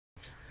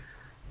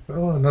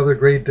Well, another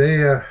great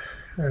day out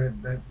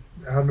and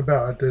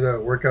about. I did a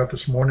workout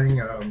this morning.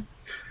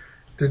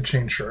 Did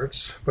change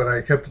shirts, but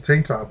I kept the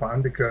tank top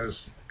on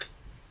because I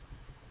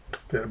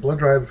did a blood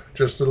drive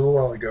just a little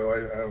while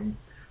ago.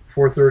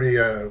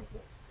 4:30.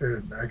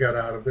 I got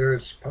out of there.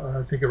 It's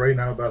I think right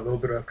now about a little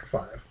bit after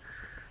 5.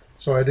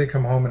 So I did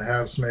come home and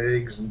have some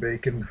eggs and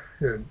bacon.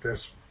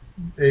 This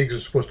eggs are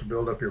supposed to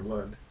build up your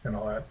blood and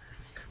all that.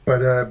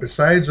 But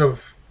besides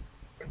of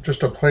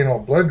just a plain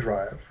old blood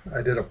drive,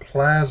 I did a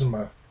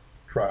plasma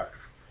drive.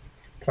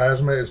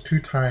 Plasma is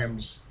 2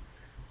 times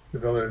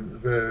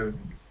the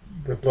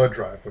the blood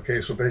drive.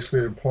 Okay, so basically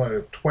they're pulling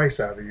it twice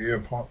out of you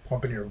and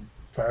pumping your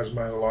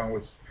plasma along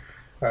with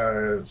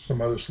some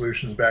other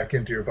solutions back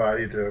into your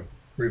body to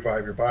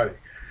revive your body.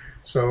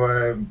 So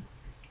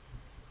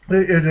what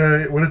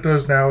it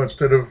does now,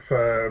 instead of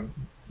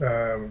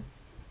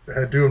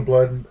doing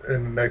blood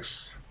in the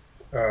next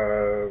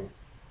uh,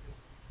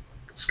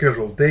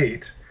 scheduled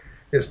date,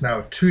 is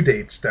now 2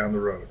 dates down the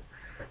road.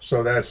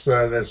 So that's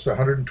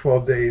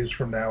 112 days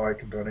from now I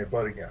can donate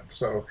blood again.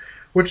 So,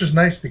 which is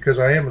nice because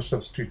I am a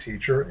substitute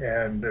teacher,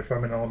 and if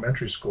I'm in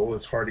elementary school,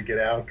 it's hard to get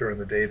out during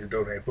the day to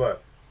donate blood.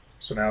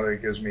 So now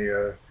that gives me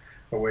a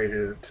way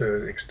to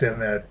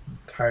extend that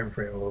time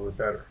frame a little bit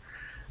better.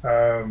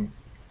 Um,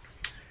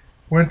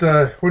 went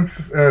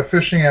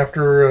fishing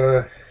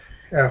after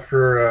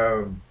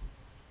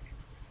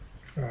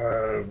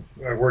I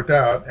worked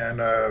out,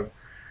 and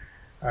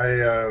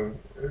I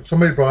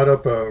somebody brought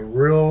up a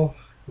real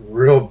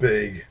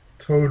big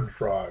toad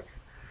frog.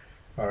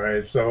 All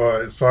right,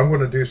 so I'm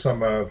going to do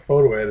some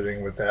photo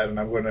editing with that, and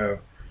I'm going to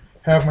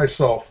have my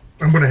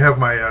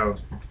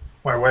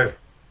wife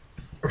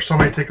or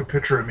somebody take a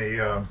picture of me.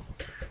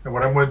 And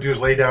what I'm going to do is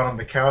lay down on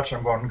the couch. And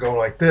I'm going to go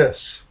like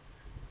this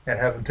and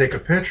have them take a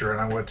picture, and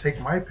I'm going to take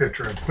my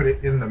picture and put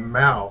it in the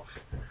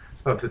mouth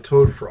of the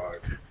toad frog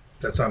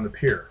that's on the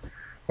pier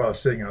while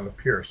sitting on the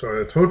pier.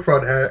 So a toad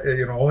frog,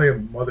 only a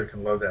mother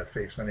can love that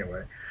face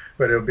anyway.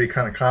 But it would be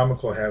kind of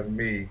comical having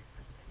me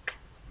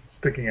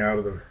sticking out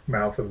of the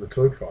mouth of the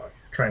toad frog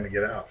trying to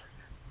get out.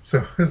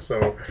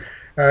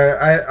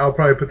 I'll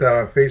probably put that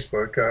on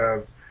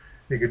Facebook.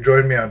 You can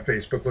join me on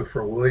Facebook. Look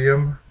for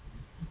William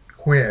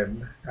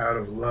Quinn out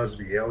of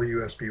Lusby,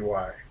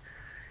 Lusby.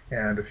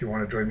 And if you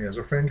want to join me as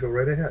a friend, go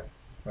right ahead.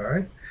 All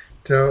right.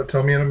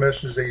 Tell me in a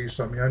message that you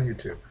saw me on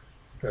YouTube.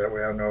 That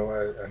way I know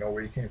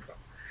where you came from.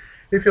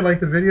 If you like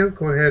the video,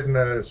 go ahead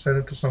and send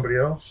it to somebody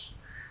else.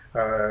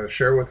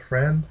 Share it with a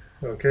friend.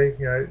 Okay.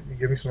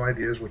 Give me some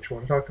ideas what you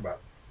want to talk about,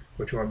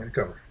 what you want me to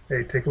cover.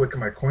 Hey, take a look at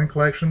my coin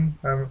collection.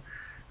 I'm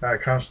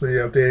constantly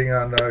updating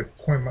on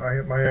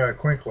my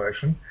coin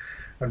collection.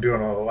 I'm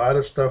doing a lot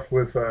of stuff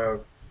with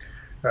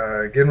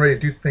getting ready to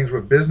do things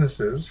with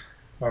businesses.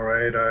 All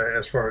right,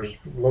 as far as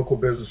local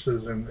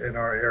businesses in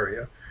our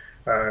area,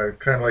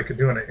 kind of like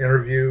doing an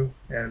interview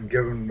and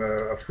give them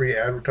a free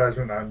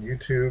advertisement on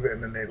YouTube,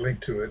 and then they link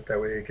to it. That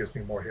way, it gives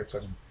me more hits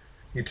on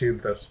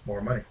YouTube. That's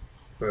more money.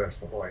 So that's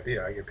the whole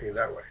idea. I get paid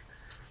that way.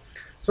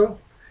 So,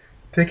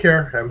 take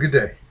care. Have a good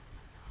day.